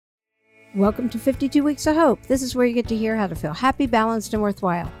Welcome to 52 Weeks of Hope. This is where you get to hear how to feel happy, balanced, and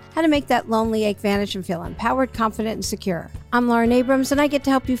worthwhile. How to make that lonely ache vanish and feel empowered, confident, and secure. I'm Lauren Abrams, and I get to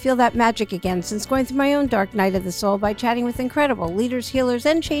help you feel that magic again since going through my own dark night of the soul by chatting with incredible leaders, healers,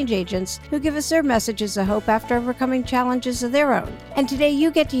 and change agents who give us their messages of hope after overcoming challenges of their own. And today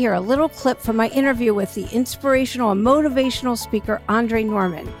you get to hear a little clip from my interview with the inspirational and motivational speaker, Andre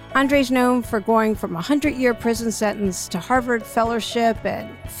Norman. Andre's known for going from a 100-year prison sentence to Harvard Fellowship and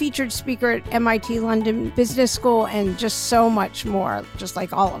featured speaker at MIT London Business School and just so much more, just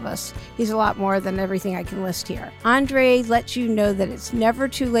like all of us. He's a lot more than everything I can list here. Andre lets you know that it's never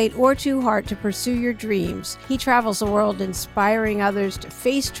too late or too hard to pursue your dreams. He travels the world inspiring others to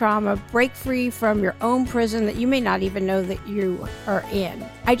face trauma, break free from your own prison that you may not even know that you are in.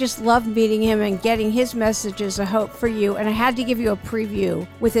 I just love meeting him and getting his messages of hope for you, and I had to give you a preview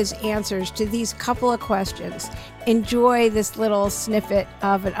with his answers to these couple of questions. Enjoy this little snippet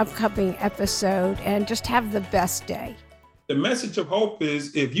of an upcoming episode and just have the best day. The message of hope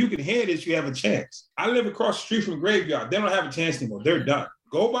is if you can hear this, you have a chance. I live across the street from a graveyard. They don't have a chance anymore. They're done.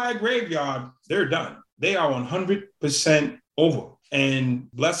 Go by a graveyard, they're done. They are 100% over.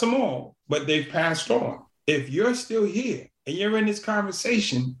 And bless them all, but they've passed on. If you're still here and you're in this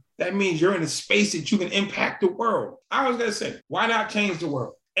conversation, that means you're in a space that you can impact the world. I was going to say, why not change the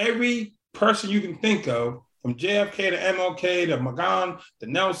world? Every person you can think of, from JFK to MLK to Magan to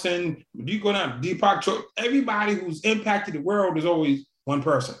Nelson, you go down to Deepak Chopra, everybody who's impacted the world is always one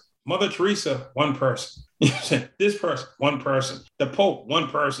person. Mother Teresa, one person. This person, one person. The Pope, one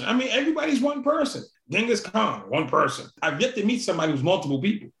person. I mean, everybody's one person. Genghis Khan, one person. I've yet to meet somebody who's multiple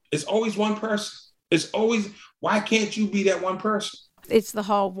people. It's always one person. It's always, why can't you be that one person? It's the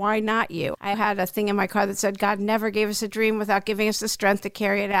whole, why not you? I had a thing in my car that said, God never gave us a dream without giving us the strength to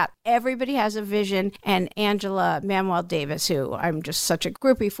carry it out. Everybody has a vision. And Angela Manuel Davis, who I'm just such a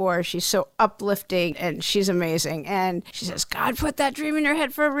groupie for, she's so uplifting and she's amazing. And she says, God put that dream in your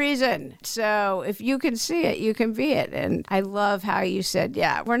head for a reason. So if you can see it, you can be it. And I love how you said,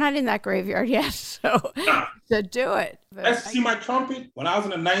 yeah, we're not in that graveyard yet. So do it. See my trumpet? When I was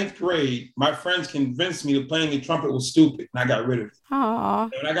in the 9th grade, my friends convinced me that playing the trumpet was stupid, and I got rid of it. Aww.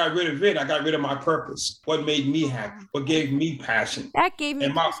 And when I got rid of it, I got rid of my purpose. What made me happy? What gave me passion? That gave me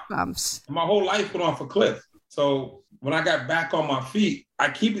goosebumps. My whole life went off a cliff. So when I got back on my feet,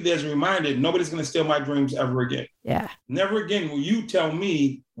 I keep it there as a reminder, nobody's going to steal my dreams ever again. Yeah. Never again will you tell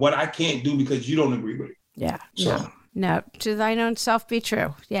me what I can't do because you don't agree with it. Yeah. So. No, to thine own self be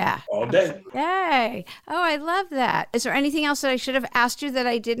true. Yeah. All day. Yay. Oh, I love that. Is there anything else that I should have asked you that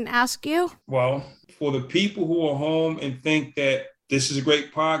I didn't ask you? Well, for the people who are home and think that this is a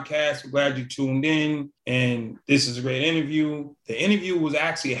great podcast, we're glad you tuned in, and this is a great interview. The interview was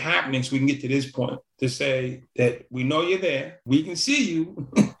actually happening so we can get to this point to say that we know you're there. We can see you.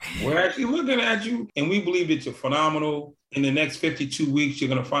 We're actually looking at you, and we believe that you're phenomenal. In the next 52 weeks, you're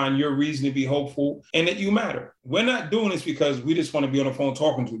going to find your reason to be hopeful and that you matter. We're not doing this because we just want to be on the phone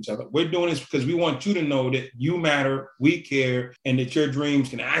talking to each other. We're doing this because we want you to know that you matter, we care, and that your dreams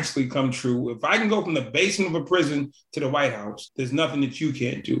can actually come true. If I can go from the basement of a prison to the White House, there's nothing that you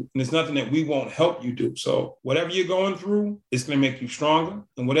can't do. And there's nothing that we won't help you do. So whatever you're going through, it's going to make you stronger.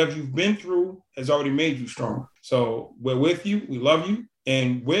 And whatever you've been through has already made you stronger. So we're with you. We love you.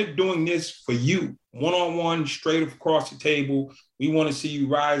 And we're doing this for you, one-on-one, straight across the table. We want to see you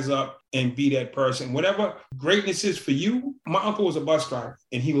rise up and be that person. Whatever greatness is for you, my uncle was a bus driver,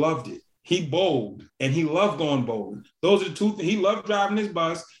 and he loved it. He bowled, and he loved going bowling. Those are the two things. He loved driving his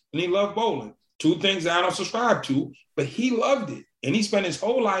bus, and he loved bowling. Two things that I don't subscribe to, but he loved it. And he spent his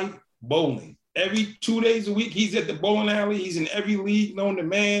whole life bowling. Every 2 days a week, he's at the bowling alley. He's in every league known to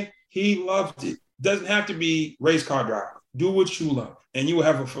man. He loved it. Doesn't have to be race car driver. Do what you love, and you will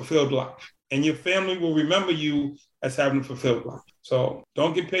have a fulfilled life. And your family will remember you as having a fulfilled life. So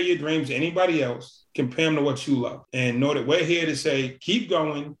don't compare your dreams to anybody else. Compare them to what you love. And know that we're here to say, keep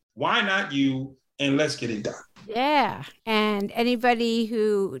going. Why not you? And let's get it done. Yeah. And anybody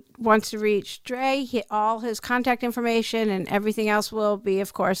who wants to reach Dre, all his contact information and everything else will be,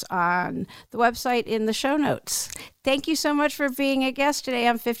 of course, on the website in the show notes. Thank you so much for being a guest today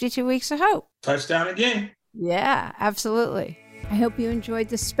on 52 Weeks of Hope. Touchdown again. Yeah, absolutely. I hope you enjoyed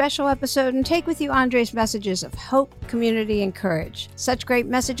this special episode and take with you Andre's messages of hope, community, and courage. Such great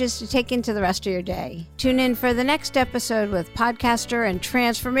messages to take into the rest of your day. Tune in for the next episode with podcaster and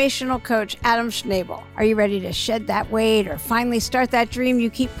transformational coach Adam Schnabel. Are you ready to shed that weight or finally start that dream you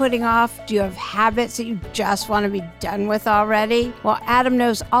keep putting off? Do you have habits that you just want to be done with already? Well, Adam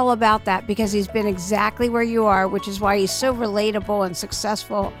knows all about that because he's been exactly where you are, which is why he's so relatable and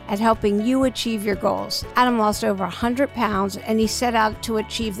successful at helping you achieve your goals. Adam lost over 100 pounds and he set out to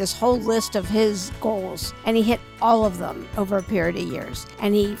achieve this whole list of his goals, and he hit all of them over a period of years.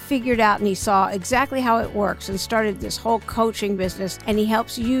 And he figured out and he saw exactly how it works and started this whole coaching business, and he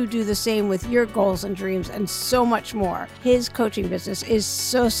helps you do the same with your goals and dreams and so much more. His coaching business is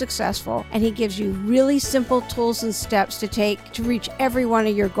so successful, and he gives you really simple tools and steps to take to reach every one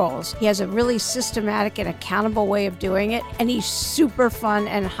of your goals. He has a really systematic and accountable way of doing it, and he's super fun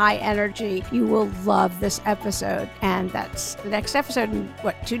and high energy. You will love this episode, and that's the next episode in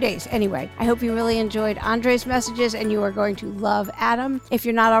 2 days. Anyway, I hope you really enjoyed Andre's messages, and you are going to love Adam. If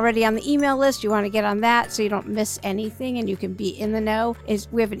you're not already on the email list, you want to get on that so you don't miss anything and you can be in the know.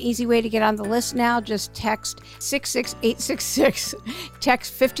 We have an easy way to get on the list now. Just text 66866.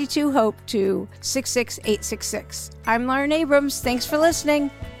 Text 52HOPE to 66866. I'm Lauren Abrams. Thanks for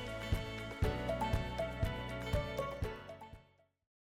listening.